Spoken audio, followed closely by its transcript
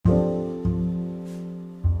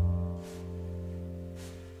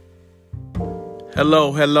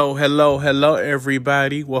Hello,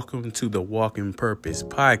 everybody. Welcome to the Walking Purpose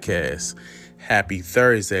podcast. Happy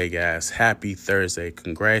Thursday, guys. Happy Thursday.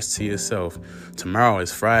 Congrats to yourself. Tomorrow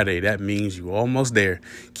is Friday. That means you're almost there.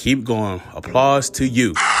 Keep going. Applause to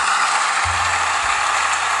you.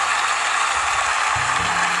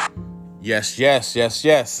 Yes.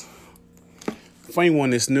 For anyone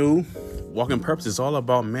that's new, Walking Purpose is all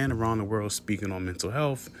about men around the world speaking on mental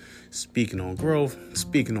health, speaking on growth,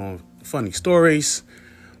 speaking on funny stories.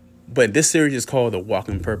 But this series is called the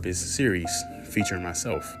Walking Purpose series, featuring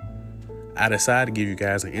myself. I decided to give you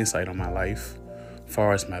guys an insight on my life, as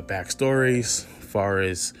far as my backstories, as far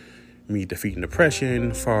as me defeating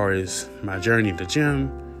depression, as far as my journey to the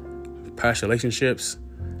gym, past relationships.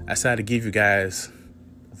 I decided to give you guys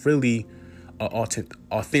really an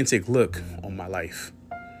authentic look on my life.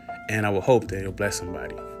 And I will hope that it'll bless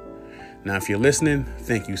somebody. Now, if you're listening,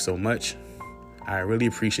 thank you so much. I really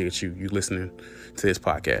appreciate you listening to this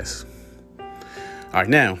podcast. All right,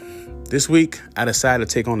 now, this week, I decided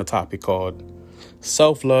to take on a topic called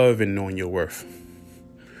self-love and knowing your worth.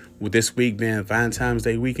 With this week being Valentine's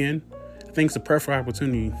Day weekend, I think it's a perfect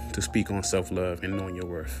opportunity to speak on self-love and knowing your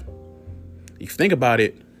worth. If you think about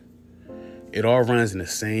it, it all runs in the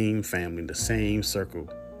same family, the same circle.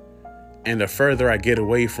 And the further I get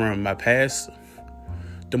away from my past,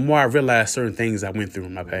 the more I realize certain things I went through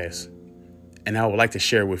in my past. And I would like to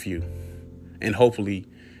share with you. And hopefully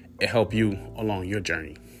it help you along your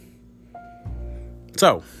journey.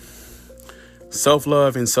 So,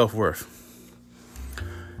 self-love and self-worth.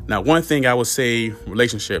 Now, one thing I would say,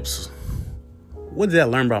 relationships. What did I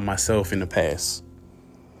learn about myself in the past?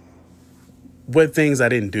 What things I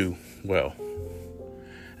didn't do well?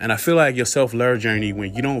 And I feel like your self-love journey,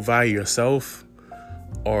 when you don't value yourself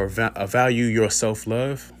or value your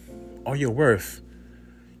self-love or your worth,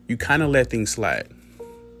 you kind of let things slide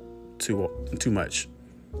too much.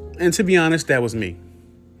 And to be honest, that was me.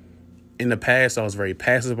 In the past, I was very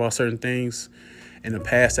passive about certain things. In the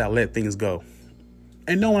past, I let things go.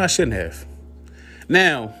 And knowing I shouldn't have.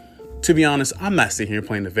 Now, to be honest, I'm not sitting here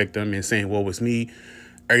playing the victim and saying, well, it was me.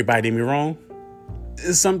 Everybody did me wrong.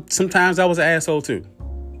 Sometimes I was an asshole too,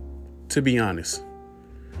 to be honest.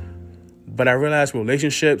 But I realized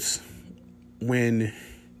relationships, when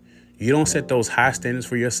you don't set those high standards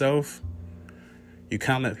for yourself, you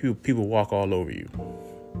kind of let people walk all over you.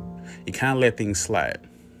 You kind of let things slide.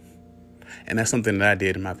 And that's something that I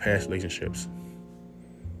did in my past relationships.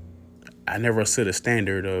 I never set a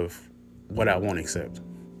standard of what I won't accept.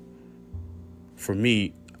 For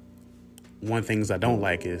me, one things I don't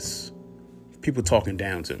like is people talking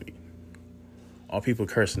down to me, or people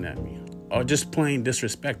cursing at me, or just plain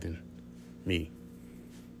disrespecting me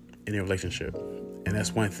in a relationship. And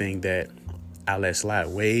that's one thing that I let slide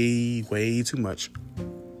way too much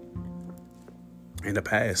in the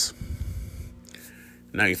past.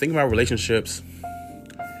 Now, you think about relationships,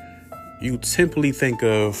 you typically think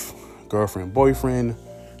of girlfriend, boyfriend,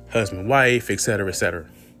 husband, wife, etc., etc.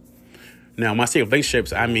 Now, when I say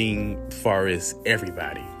relationships, I mean as far as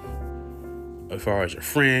everybody. As far as your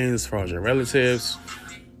friends, as far as your relatives,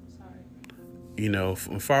 as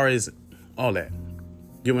far as all that.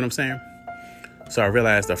 You get what I'm saying? So I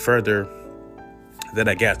realized the further that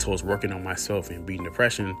I got towards working on myself and beating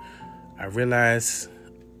depression, I realized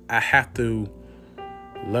I have to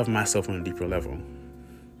love myself on a deeper level.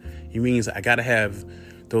 It means I got to have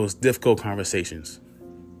those difficult conversations.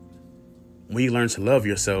 When you learn to love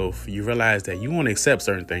yourself, you realize that you want to accept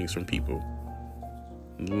certain things from people.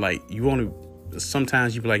 Like, you want to,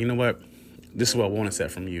 sometimes you be like, you know what? This is what I want to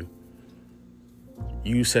accept from you.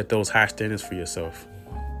 You set those high standards for yourself.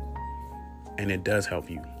 And it does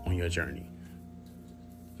help you on your journey.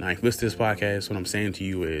 Now, if you listen to this podcast, what I'm saying to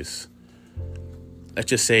you is, let's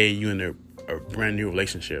just say you're in a brand new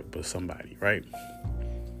relationship with somebody, right?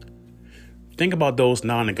 Think about those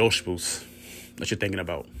non-negotiables that you're thinking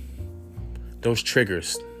about. Those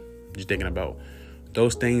triggers you're thinking about.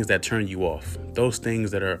 Those things that turn you off. Those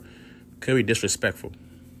things that could be disrespectful.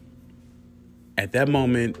 At that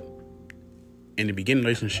moment, in the beginning of the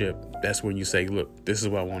relationship, that's when you say, look, this is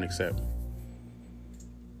what I won't accept.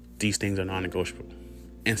 These things are non-negotiable.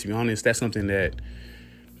 And to be honest, that's something that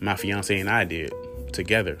my fiance and I did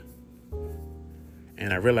together.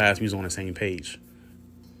 And I realized we was on the same page.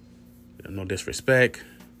 No disrespect.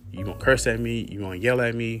 You won't curse at me. You won't yell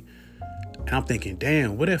at me. And I'm thinking,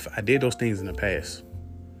 damn, what if I did those things in the past?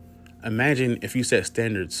 Imagine if you set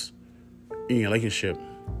standards in your relationship,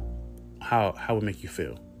 how it would make you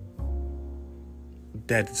feel.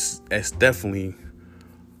 That's definitely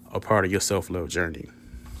a part of your self-love journey.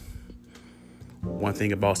 One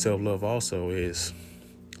thing about self-love also is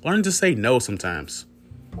Learn to say no sometimes.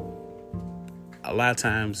 A lot of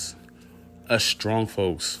times, us strong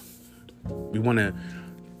folks, we want to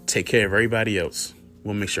take care of everybody else.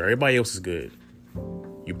 We'll make sure everybody else is good.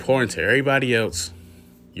 You pour into everybody else,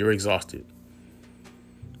 you're exhausted.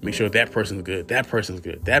 Make sure that person's good, that person's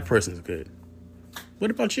good, that person's good. What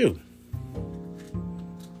about you?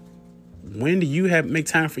 When do you make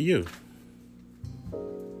time for you?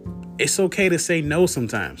 It's okay to say no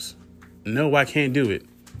sometimes. No, I can't do it.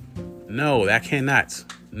 No, I cannot.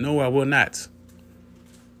 No, I will not.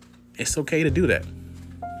 It's okay to do that.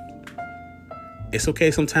 It's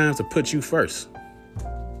okay sometimes to put you first.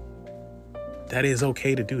 That is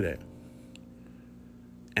okay to do that.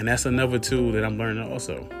 And that's another tool that I'm learning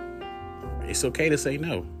also. It's okay to say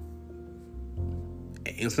no.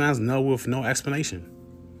 And sometimes no with no explanation.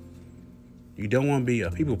 You don't want to be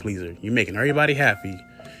a people pleaser. You're making everybody happy.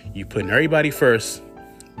 You putting everybody first.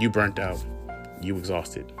 You burnt out. You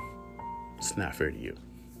exhausted. It's not fair to you.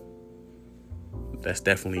 That's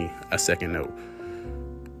definitely a second note.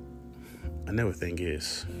 Another thing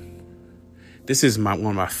is, this is one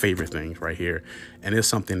of my favorite things right here. And it's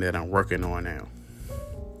something that I'm working on now.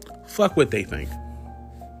 Fuck what they think.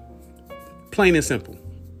 Plain and simple.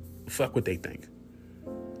 Fuck what they think.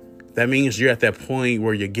 That means you're at that point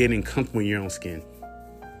where you're getting comfortable in your own skin.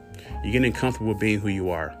 You're getting comfortable being who you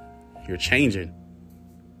are. You're changing.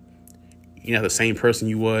 You're not the same person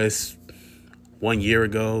you was 1 year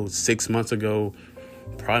ago, 6 months ago,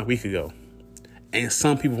 probably a week ago. And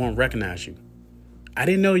some people won't recognize you. I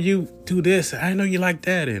didn't know you do this. I didn't know you like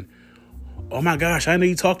that. And oh my gosh, I didn't know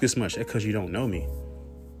you talk this much. That's because you don't know me.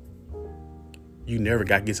 You never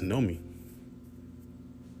got to get to know me.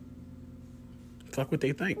 Fuck what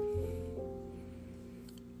they think.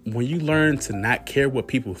 When you learn to not care what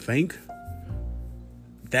people think,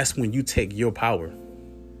 that's when you take your power.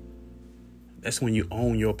 That's when you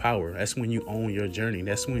own your power. That's when you own your journey.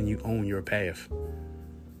 That's when you own your path.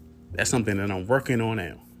 That's something that I'm working on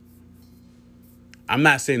now. I'm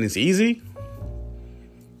not saying it's easy,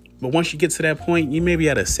 but once you get to that point, you may be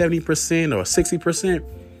at a 70% or 60%.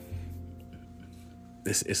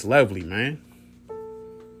 It's lovely, man.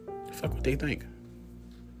 Fuck what they think.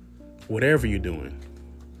 Whatever you're doing.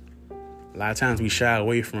 A lot of times we shy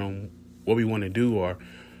away from what we want to do or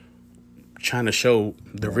trying to show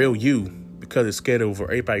the real you because it's scared of what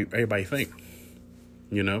everybody think.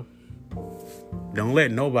 You know? Don't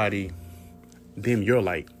let nobody dim your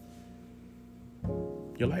light.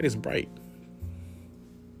 Your light is bright.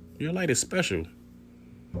 Your light is special.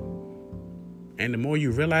 And the more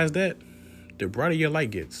you realize that, the brighter your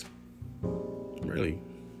light gets. Really.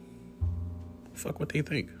 Fuck what they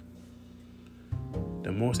think.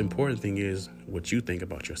 The most important thing is what you think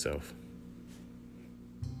about yourself.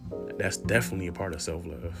 That's definitely a part of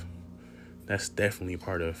self-love. That's definitely a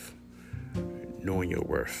part of knowing your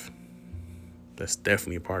worth. That's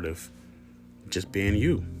definitely a part of just being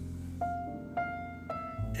you.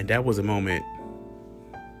 And that was a moment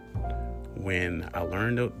when I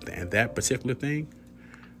learned that particular thing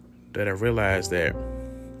that I realized that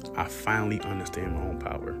I finally understand my own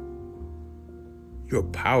power. You're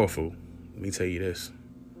powerful. Let me tell you this.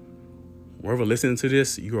 Whoever listening to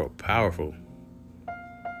this, you are powerful.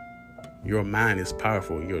 Your mind is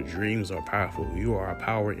powerful. Your dreams are powerful. You are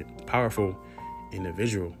a powerful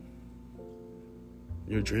individual.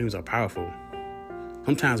 Your dreams are powerful.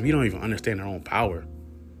 Sometimes we don't even understand our own power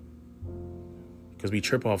because we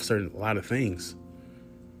trip off a lot of things.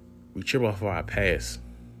 We trip off of our past,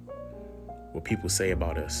 what people say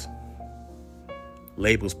about us.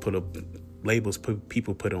 Labels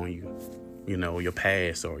people put on you. You know, your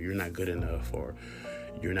past, or you're not good enough, or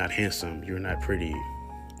you're not handsome, you're not pretty,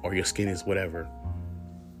 or your skin is whatever.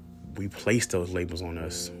 We place those labels on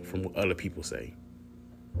us from what other people say.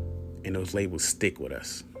 And those labels stick with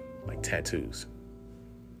us like tattoos.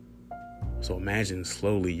 So imagine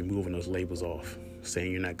slowly you're moving those labels off,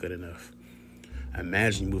 saying you're not good enough.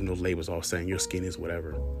 Imagine you moving those labels off, saying your skin is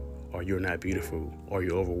whatever, or you're not beautiful, or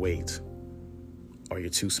you're overweight, or you're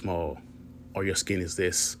too small, or your skin is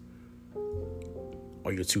this,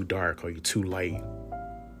 or you're too dark, or you're too light,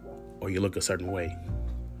 or you look a certain way.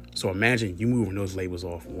 So imagine you moving those labels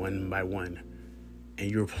off one by one, and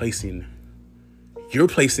you're placing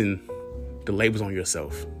the labels on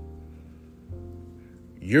yourself.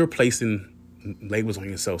 You're placing labels on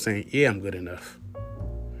yourself saying, yeah, I'm good enough.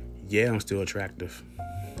 Yeah, I'm still attractive.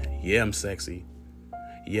 Yeah, I'm sexy.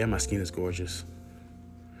 Yeah, my skin is gorgeous.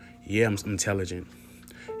 Yeah, I'm intelligent.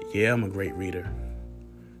 Yeah, I'm a great reader.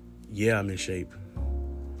 Yeah, I'm in shape.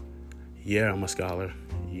 Yeah, I'm a scholar.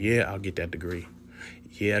 Yeah, I'll get that degree.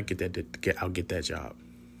 Yeah, I'll get that job.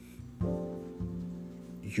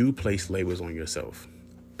 You place labels on yourself.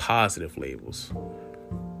 Positive labels.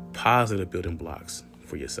 Positive building blocks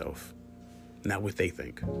for yourself. Not what they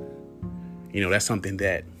think. That's something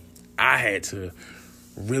that I had to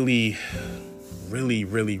really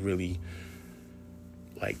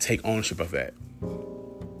take ownership of that.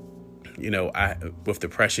 With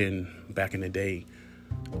depression back in the day,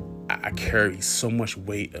 I carried so much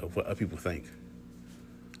weight of what other people think.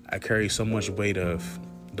 I carried so much weight of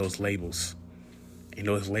those labels. And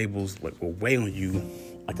those labels will weigh on you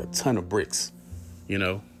like a ton of bricks.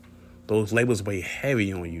 Those labels weigh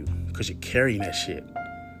heavy on you because you're carrying that shit.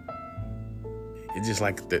 It's just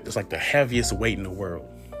like the heaviest weight in the world.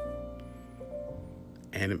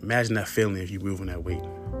 And imagine that feeling if you're moving that weight.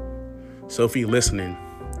 So if you're listening,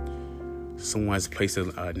 someone's placed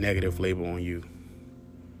a negative label on you.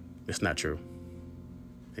 It's not true.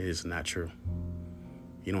 It is not true.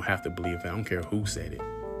 You don't have to believe it. I don't care who said it.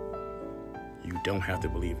 You don't have to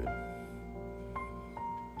believe it.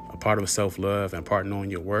 A part of self-love and part of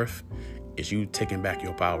knowing your worth is you taking back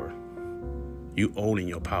your power. You owning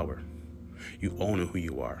your power. You owning who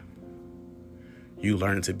you are. You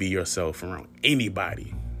learning to be yourself around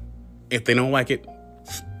anybody. If they don't like it,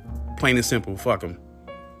 plain and simple, fuck them.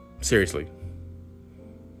 Seriously.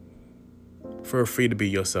 Feel free to be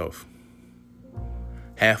yourself.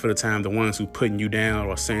 Half of the time, the ones who putting you down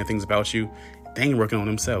or saying things about you, they ain't working on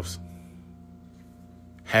themselves.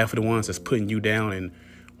 Half of the ones that's putting you down and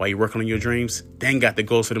while you're working on your dreams, they ain't got the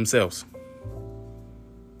goals for themselves.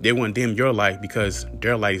 They want to dim your light because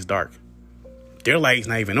their light is dark. Their light's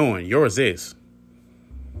not even on. Yours is.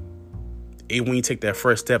 Even when you take that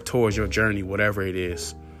first step towards your journey, whatever it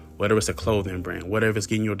is, whether it's a clothing brand, whatever it's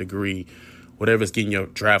getting your degree, whatever it's getting your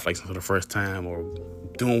driver's license for the first time or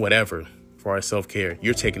doing whatever for our self-care,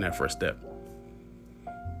 you're taking that first step.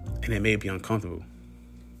 And it may be uncomfortable.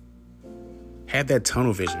 Have that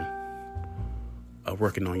tunnel vision of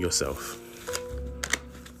working on yourself.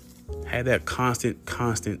 Have that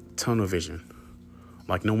constant tunnel vision.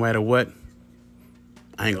 Like no matter what,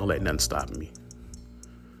 I ain't gonna let nothing stop me.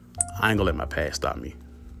 I ain't gonna let my past stop me.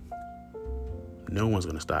 No one's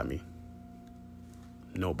gonna stop me.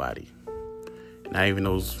 Nobody. Not even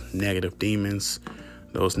those negative demons,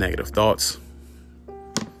 those negative thoughts.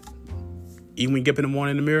 Even when you get up in the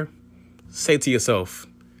morning in the mirror, say to yourself,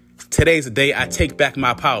 today's the day I take back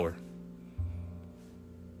my power.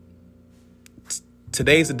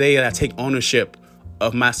 Today's the day that I take ownership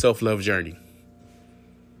of my self-love journey.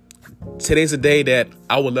 Today's the day that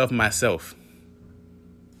I will love myself.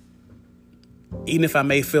 Even if I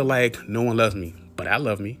may feel like no one loves me, but I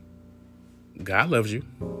love me. God loves you.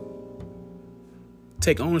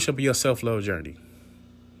 Take ownership of your self-love journey.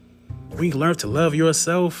 When you learn to love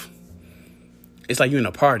yourself, it's like you're in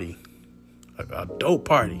a party, a dope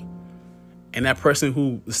party. And that person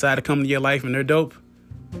who decided to come to your life and they're dope,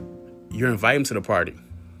 you're inviting them to the party.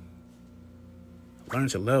 Learn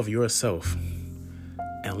to love yourself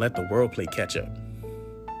and let the world play catch up.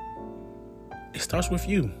 It starts with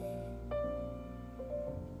you.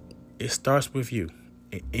 It starts with you.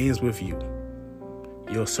 It ends with you.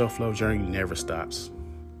 Your self-love journey never stops.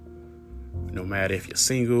 No matter if you're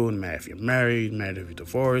single, no matter if you're married, no matter if you're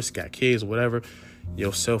divorced, got kids, whatever,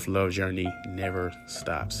 your self-love journey never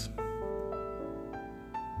stops.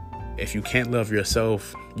 If you can't love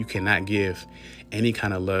yourself, you cannot give any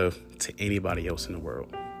kind of love to anybody else in the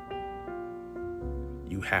world.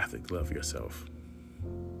 You have to love yourself.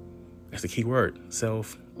 That's the key word,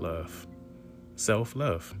 self-love.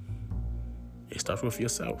 Self-love. It starts with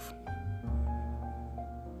yourself.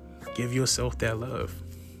 Give yourself that love.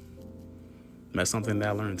 That's something that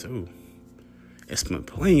I learned too. It's been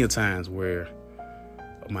plenty of times where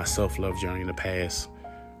my self-love journey in the past,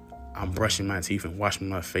 I'm brushing my teeth and washing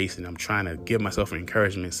my face and I'm trying to give myself an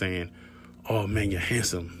encouragement saying, oh man, you're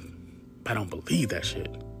handsome. But I don't believe that shit.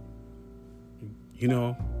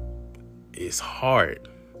 It's hard,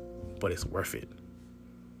 but it's worth it.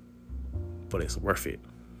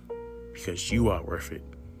 Because you are worth it.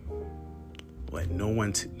 Let no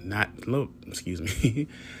one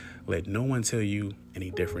let no one tell you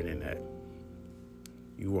any different than that.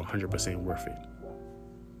 You are 100% worth it.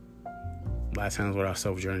 A lot of times with our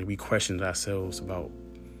self-journey, we question ourselves about,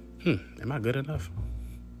 am I good enough?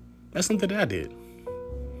 That's something that I did.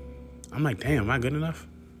 I'm like, damn, am I good enough?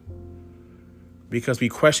 Because we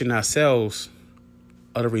question ourselves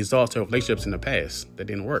of the results of relationships in the past that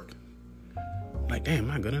didn't work. Like, damn,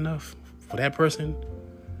 am I good enough for that person?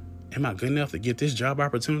 Am I good enough to get this job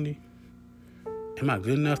opportunity? Am I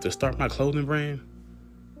good enough to start my clothing brand?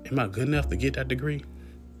 Am I good enough to get that degree?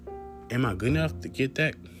 Am I good enough to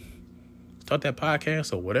start that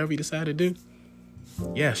podcast or whatever you decide to do?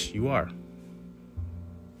 Yes, you are.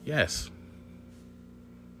 Yes.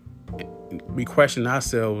 We question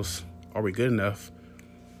ourselves, are we good enough?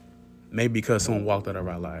 Maybe because someone walked out of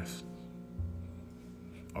our lives.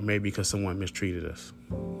 Or maybe because someone mistreated us.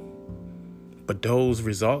 But those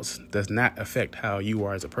results does not affect how you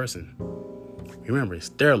are as a person. Remember, it's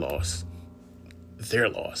their loss. Their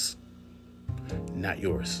loss. Not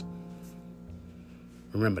yours.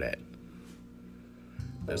 Remember that.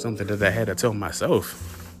 That's something that I had to tell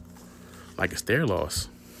myself. Like, it's their loss.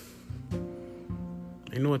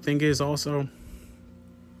 You know what thing is also?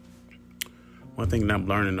 One thing that I'm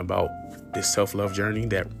learning about this self-love journey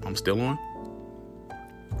that I'm still on.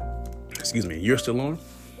 Excuse me, you're still on.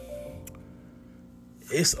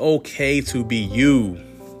 It's okay to be you.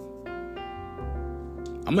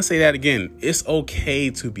 I'm going to say that again. It's okay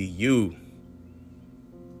to be you.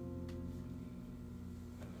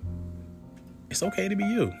 It's okay to be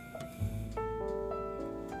you.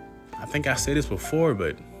 I think I said this before,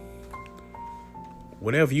 but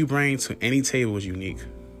whatever you bring to any table is unique.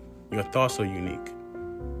 Your thoughts are unique.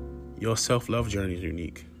 Your self-love journey is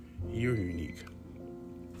unique. You're unique.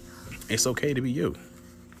 It's okay to be you.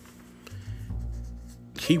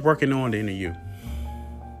 Keep working on the inner you.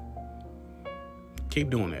 Keep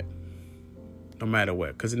doing that. No matter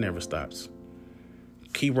what, because it never stops.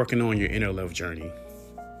 Keep working on your inner love journey.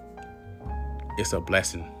 It's a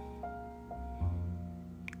blessing.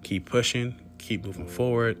 Keep pushing. Keep moving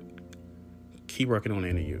forward. Keep working on the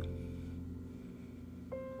inner you.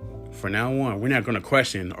 From now on, we're not going to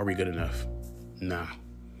question, are we good enough? Nah.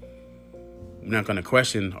 We're not going to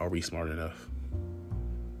question, are we smart enough?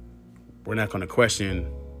 We're not going to question,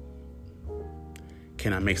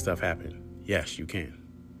 can I make stuff happen? Yes, you can.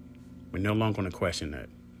 We're no longer going to question that.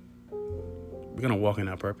 We're going to walk in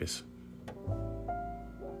our purpose.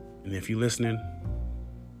 And if you're listening,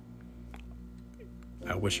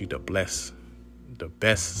 I wish you the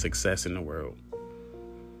best success in the world.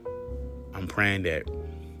 I'm praying that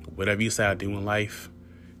whatever you decide to do in life,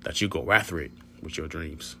 that you go after it with your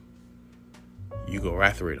dreams. You go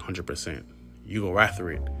after it 100%. You go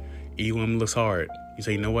after it. Even when it looks hard, you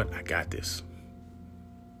say, you know what? I got this.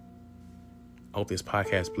 I hope this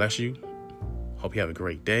podcast bless you. Hope you have a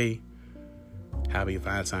great day. Happy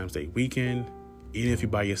Valentine's Day weekend. Even if you're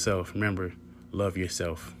by yourself, remember, love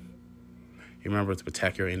yourself. Remember to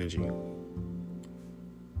protect your energy.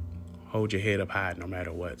 Hold your head up high no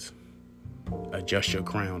matter what. Adjust your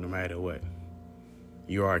crown no matter what.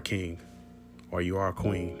 You are a king or you are a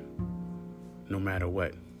queen. No matter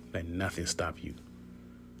what, let nothing stop you.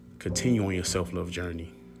 Continue on your self-love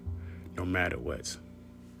journey no matter what.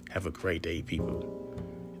 Have a great day, people.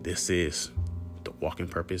 This is the Walking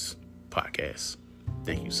Purpose Podcast.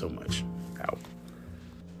 Thank you so much. Out.